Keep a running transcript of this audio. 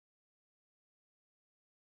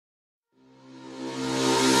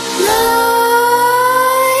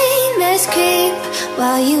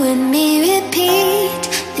while you and me repeat.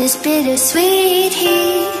 This bittersweet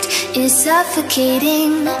heat is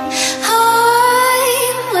suffocating.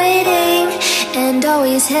 I'm waiting and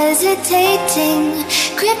always hesitating.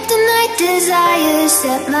 Kryptonite desires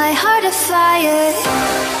set my heart afire.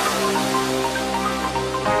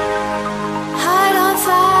 Heart on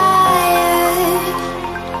fire.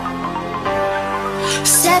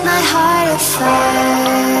 Set my heart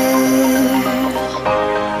afire.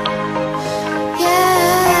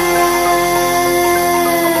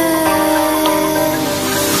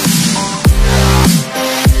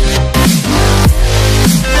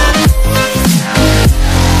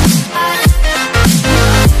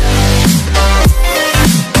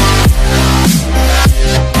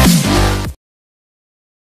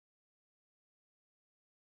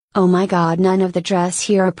 Oh my god, none of the dress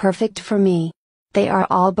here are perfect for me. They are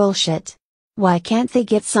all bullshit. Why can't they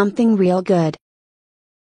get something real good?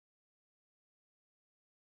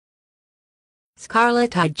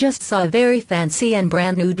 Scarlett, I just saw a very fancy and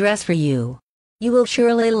brand new dress for you. You will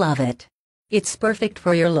surely love it. It's perfect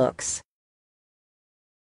for your looks.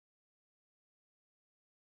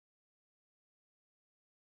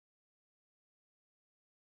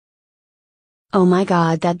 Oh my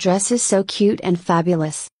god, that dress is so cute and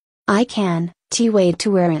fabulous. I can't wait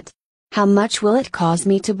to wear it. How much will it cost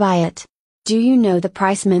me to buy it? Do you know the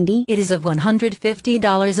price, Mindy? It is of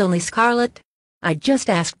 $150 only, Scarlett. I just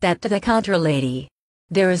asked that to the counter lady.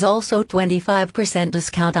 There is also 25%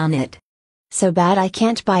 discount on it. So bad I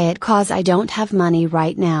can't buy it cause I don't have money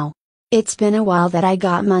right now. It's been a while that I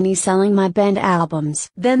got money selling my band albums.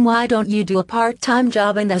 Then why don't you do a part-time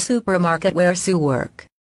job in the supermarket where Sue work?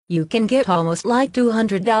 You can get almost like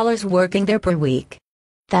 $200 working there per week.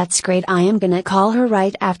 That's great, I am gonna call her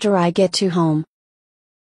right after I get to home.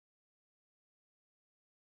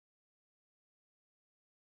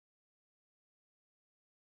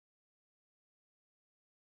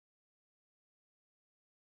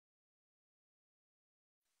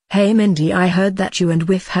 Hey Mindy, I heard that you and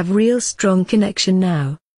Whiff have real strong connection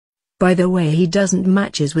now. By the way, he doesn't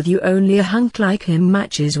matches with you, only a hunk like him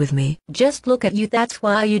matches with me. Just look at you, that's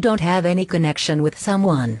why you don't have any connection with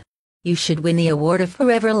someone. You should win the award of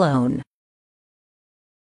Forever Alone.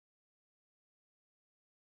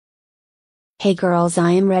 Hey girls,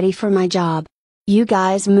 I am ready for my job. You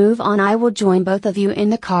guys move on, I will join both of you in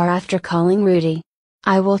the car after calling Rudy.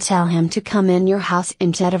 I will tell him to come in your house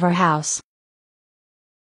instead of our house.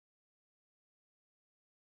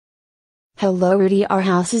 Hello Rudy, our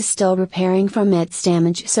house is still repairing from its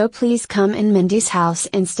damage, so please come in Mindy's house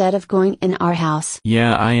instead of going in our house.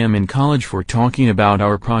 Yeah, I am in college for talking about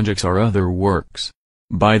our projects or other works.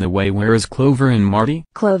 By the way, where is Clover and Marty?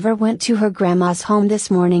 Clover went to her grandma's home this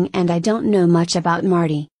morning and I don't know much about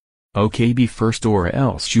Marty. Okay, be first or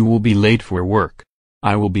else you will be late for work.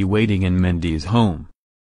 I will be waiting in Mindy's home.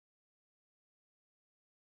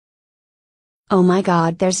 Oh my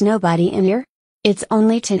god, there's nobody in here? It's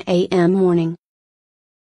only 10 a.m. morning.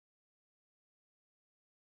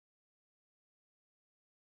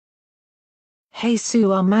 Hey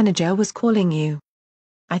Sue, our manager was calling you.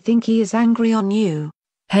 I think he is angry on you.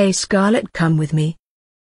 Hey Scarlett, come with me.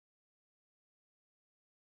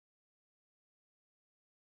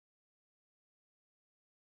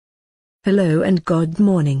 Hello and good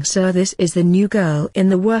morning sir, this is the new girl in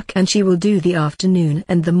the work and she will do the afternoon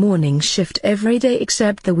and the morning shift every day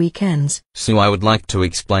except the weekends. So I would like to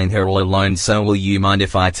explain her all alone, so will you mind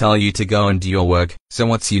if I tell you to go and do your work? So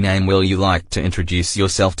what's your name? Will you like to introduce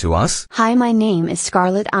yourself to us? Hi, my name is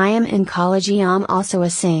Scarlett. I am in college. I'm also a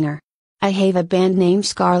singer. I have a band named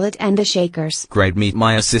Scarlett and the Shakers. Great, meet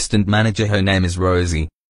my assistant manager, her name is Rosie.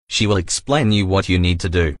 She will explain you what you need to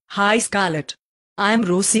do. Hi Scarlett. I'm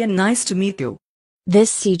Rosie and nice to meet you.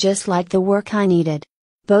 This see just like the work I needed.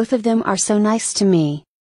 Both of them are so nice to me.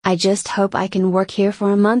 I just hope I can work here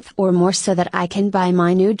for a month or more so that I can buy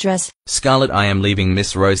my new dress. Scarlett, I am leaving.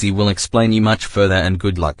 Miss Rosie will explain you much further, and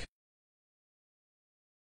good luck.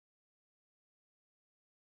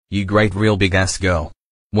 You great real big ass girl.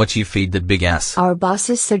 What you feed that big ass? Our boss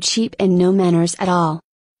is so cheap and no manners at all.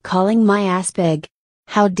 Calling my ass big.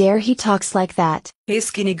 How dare he talks like that? Hey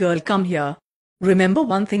skinny girl, come here. Remember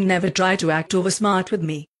one thing, never try to act over smart with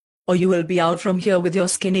me. Or you will be out from here with your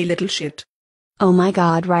skinny little shit. Oh my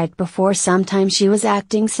god, right before sometimes she was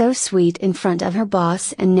acting so sweet in front of her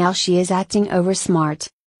boss and now she is acting over smart.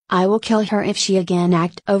 I will kill her if she again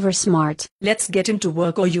act over smart. Let's get into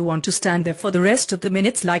work, or you want to stand there for the rest of the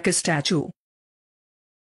minutes like a statue.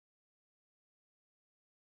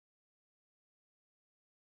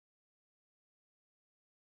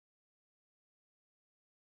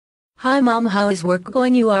 Hi Mom, how is work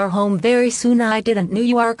going? You are home very soon. I didn't know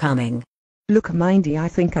you are coming. Look Mindy, I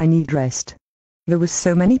think I need rest. There was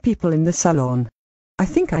so many people in the salon. I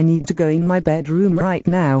think I need to go in my bedroom right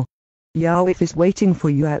now. Yeah, Whiff is waiting for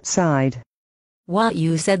you outside. What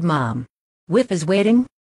you said, Mom? Whiff is waiting?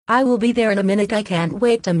 I will be there in a minute. I can't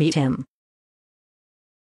wait to meet him.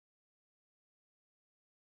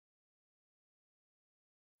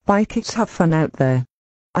 Bye kids, have fun out there.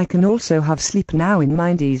 I can also have sleep now in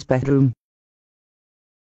Mindy's bedroom.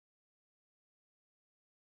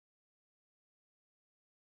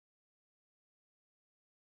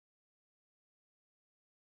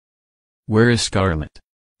 Where is Scarlett?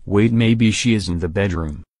 Wait, maybe she is in the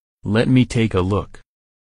bedroom. Let me take a look.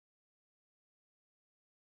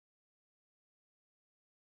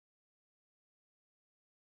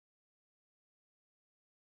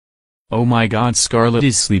 Oh my God, Scarlett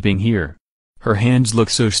is sleeping here. Her hands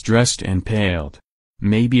look so stressed and paled.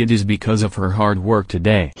 Maybe it is because of her hard work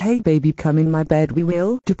today. Hey baby, come in my bed, we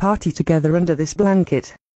will to party together under this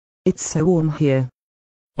blanket. It's so warm here.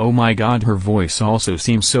 Oh my God, her voice also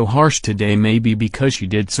seems so harsh today, maybe because she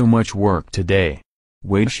did so much work today.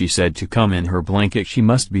 Wait, she said to come in her blanket, she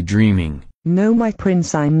must be dreaming. No my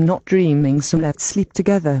prince, I'm not dreaming, so let's sleep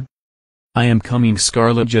together. I am coming,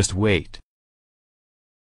 Scarlett, just wait.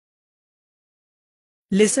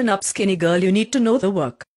 Listen up, skinny girl, you need to know the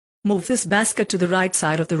work. Move this basket to the right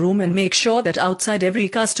side of the room and make sure that outside every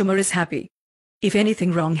customer is happy. If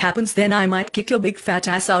anything wrong happens, then I might kick your big fat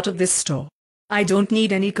ass out of this store. I don't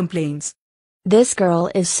need any complaints. This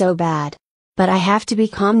girl is so bad. But I have to be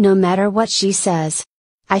calm no matter what she says.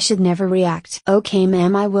 I should never react. Okay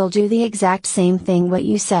ma'am, I will do the exact same thing what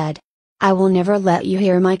you said. I will never let you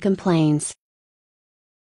hear my complaints.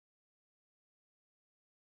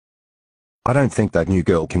 I don't think that new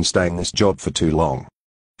girl can stay in this job for too long.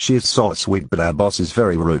 She is so sweet, but our boss is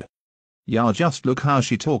very rude. Yeah, just look how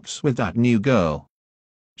she talks with that new girl.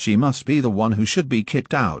 She must be the one who should be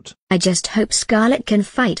kicked out. I just hope Scarlett can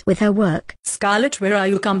fight with her work. Scarlett, where are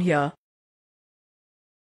you? Come here.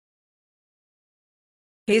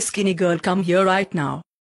 Hey skinny girl, come here right now.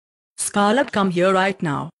 Scarlett, come here right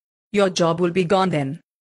now. Your job will be gone then.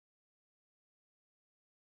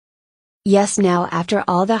 Yes, now after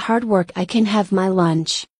all the hard work I can have my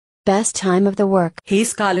lunch. Best time of the work. Hey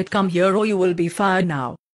Scarlett, come here or you will be fired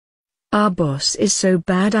now. Our boss is so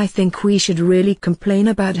bad, I think we should really complain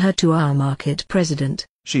about her to our market president.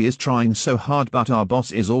 She is trying so hard, but our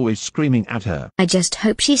boss is always screaming at her. I just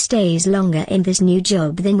hope she stays longer in this new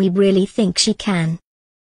job than we really think she can.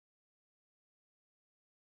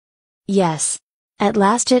 Yes. At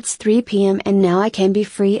last it's 3 p.m. and now I can be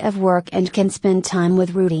free of work and can spend time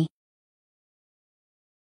with Rudy.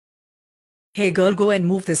 Hey girl, go and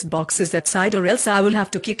move these boxes that side or else I will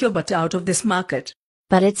have to kick your butt out of this market.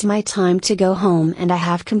 But it's my time to go home and I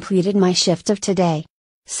have completed my shift of today.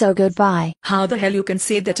 So goodbye. How the hell you can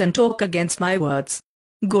say that and talk against my words?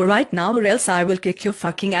 Go right now or else I will kick your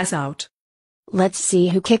fucking ass out. Let's see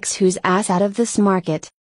who kicks whose ass out of this market.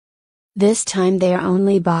 This time they are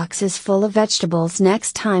only boxes full of vegetables.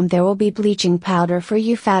 Next time there will be bleaching powder for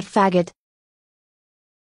you, fat faggot.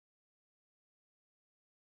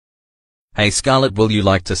 Hey Scarlett, will you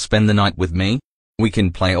like to spend the night with me? We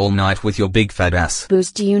can play all night with your big fat ass.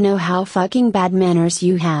 Boost, do you know how fucking bad manners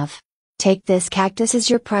you have? Take this cactus as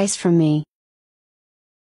your price from me.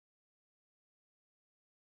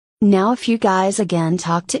 Now if you guys again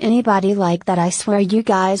talk to anybody like that, I swear you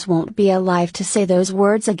guys won't be alive to say those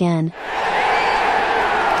words again.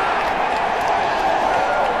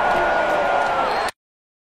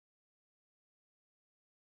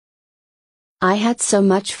 I had so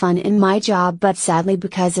much fun in my job, but sadly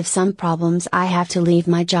because of some problems I have to leave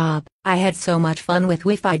my job. I had so much fun with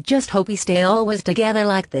Whiff. I just hope we stay always together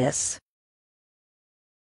like this.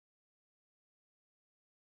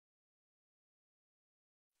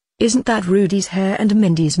 Isn't that Rudy's hair and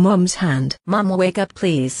Mindy's mom's hand? Mom, wake up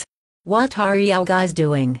please. What are y'all guys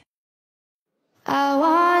doing? I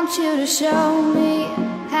want you to show me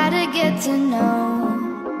how to get to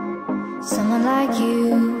know someone like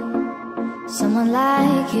you. Someone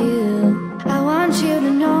like you. I want you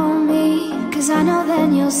to know me, 'cause I know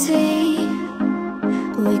then you'll see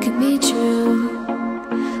we could be true.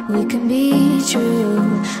 We can be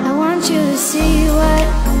true.